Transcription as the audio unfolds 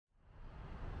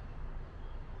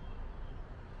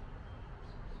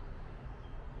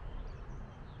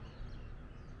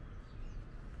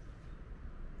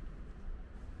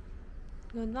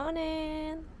Good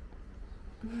morning.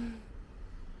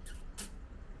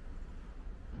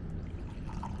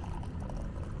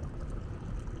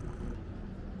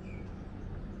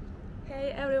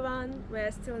 Hey everyone,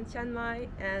 we're still in Chiang Mai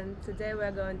and today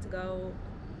we're going to go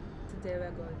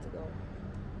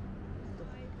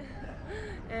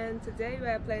and today we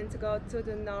are planning to go to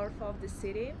the north of the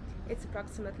city. It's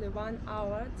approximately 1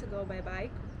 hour to go by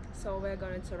bike, so we're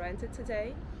going to rent it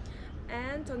today.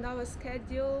 And on our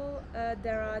schedule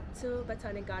there are two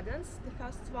botanic gardens. The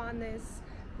first one is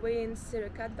Queen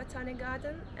Sirikit Botanic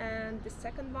Garden, and the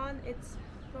second one it's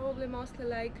probably mostly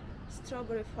like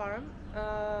strawberry farm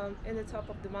in the top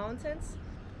of the mountains.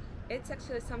 It's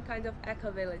actually some kind of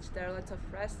eco village. There are lots of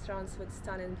restaurants with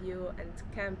stunning view and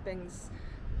campings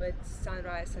with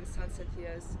sunrise and sunset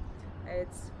views.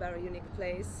 It's a very unique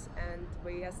place and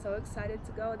we are so excited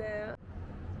to go there.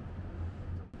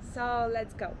 So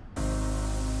let's go.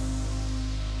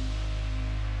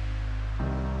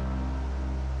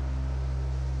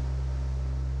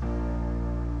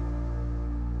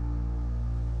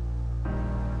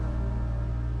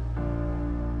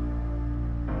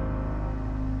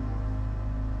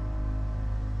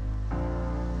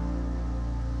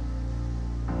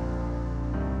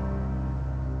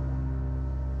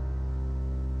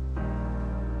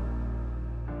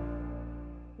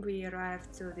 We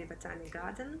arrived to the Botanic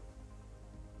Garden.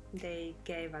 They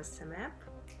gave us a map.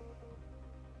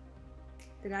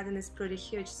 The garden is pretty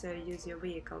huge, so use your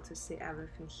vehicle to see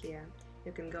everything here.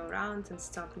 You can go around and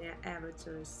stop near every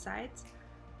tourist site.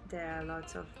 There are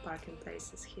lots of parking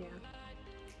places here.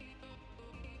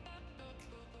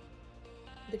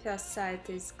 The first site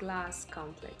is Glass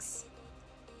Complex.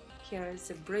 Here is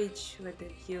a bridge with a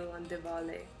view on the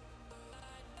valley.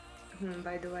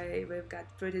 By the way, we've got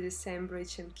pretty the same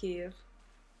bridge in Kiev.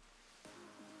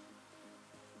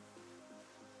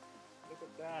 Look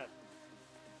at that.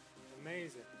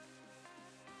 Amazing.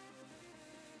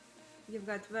 You've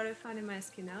got very funny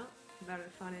mask, you know? Very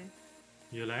funny.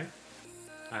 You like?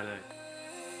 I like.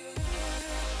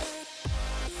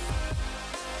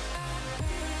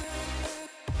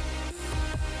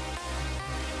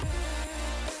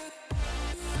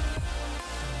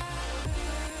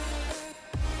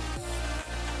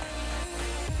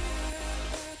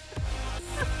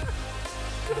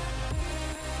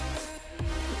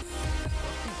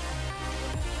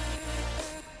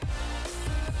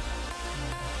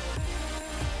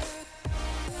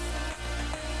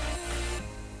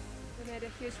 We made a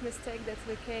huge mistake that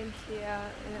we came here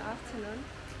in the afternoon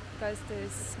because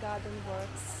this garden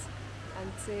works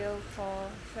until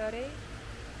 4:30.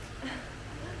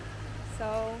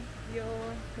 So you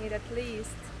need at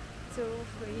least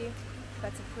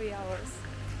 3 hours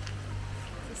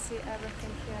to see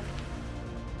everything here.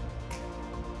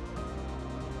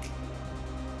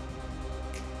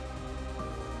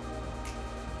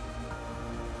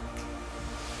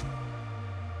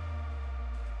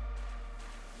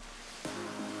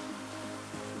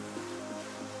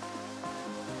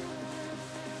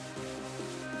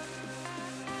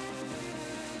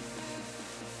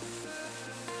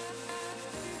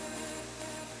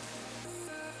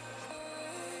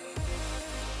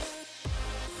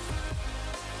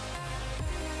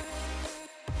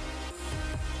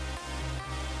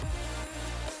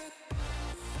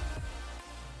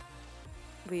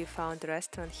 We found a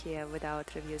restaurant here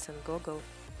without reviews on Google,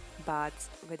 but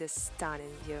with a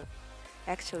stunning view.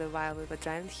 Actually, while we were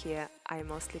driving here, I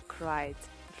mostly cried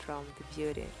from the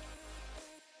beauty.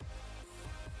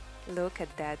 Look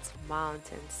at that,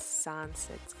 mountains,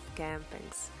 sunsets,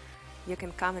 campings. You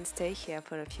can come and stay here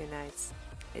for a few nights.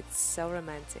 It's so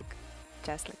romantic,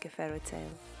 just like a fairy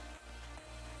tale.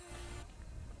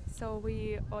 So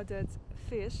we ordered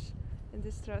fish in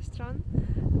this restaurant.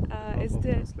 Is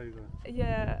the Translator.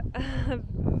 yeah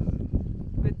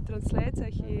with translator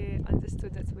he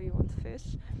understood that we want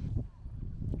fish.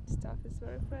 Staff is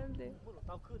very friendly.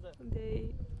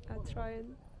 They are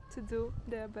trying to do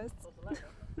their best.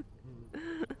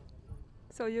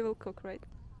 So you will cook, right?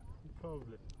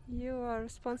 Probably. You are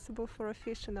responsible for a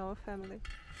fish in our family.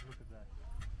 Look at that.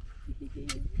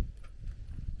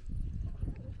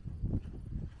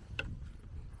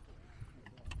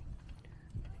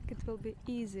 It will be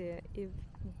easier if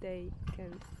they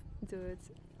can do it.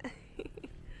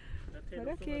 But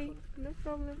okay, no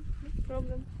problem, no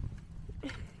problem.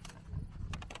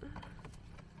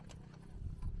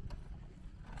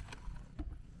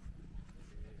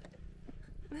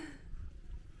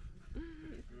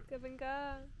 Kevin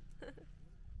ka.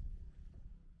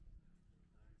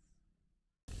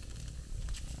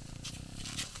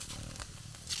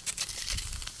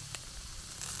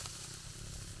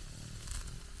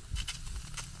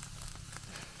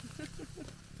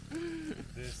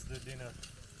 dinner.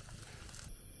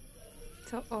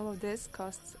 So all of this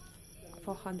costs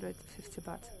 450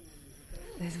 baht.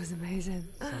 This was amazing.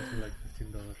 Something like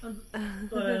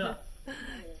 $15.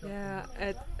 Yeah,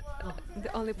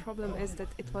 the only problem is that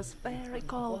it was very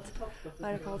cold,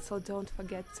 so don't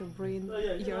forget to bring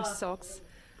your socks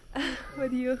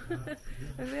with you.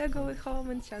 And we are going home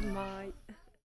in Chiang Mai.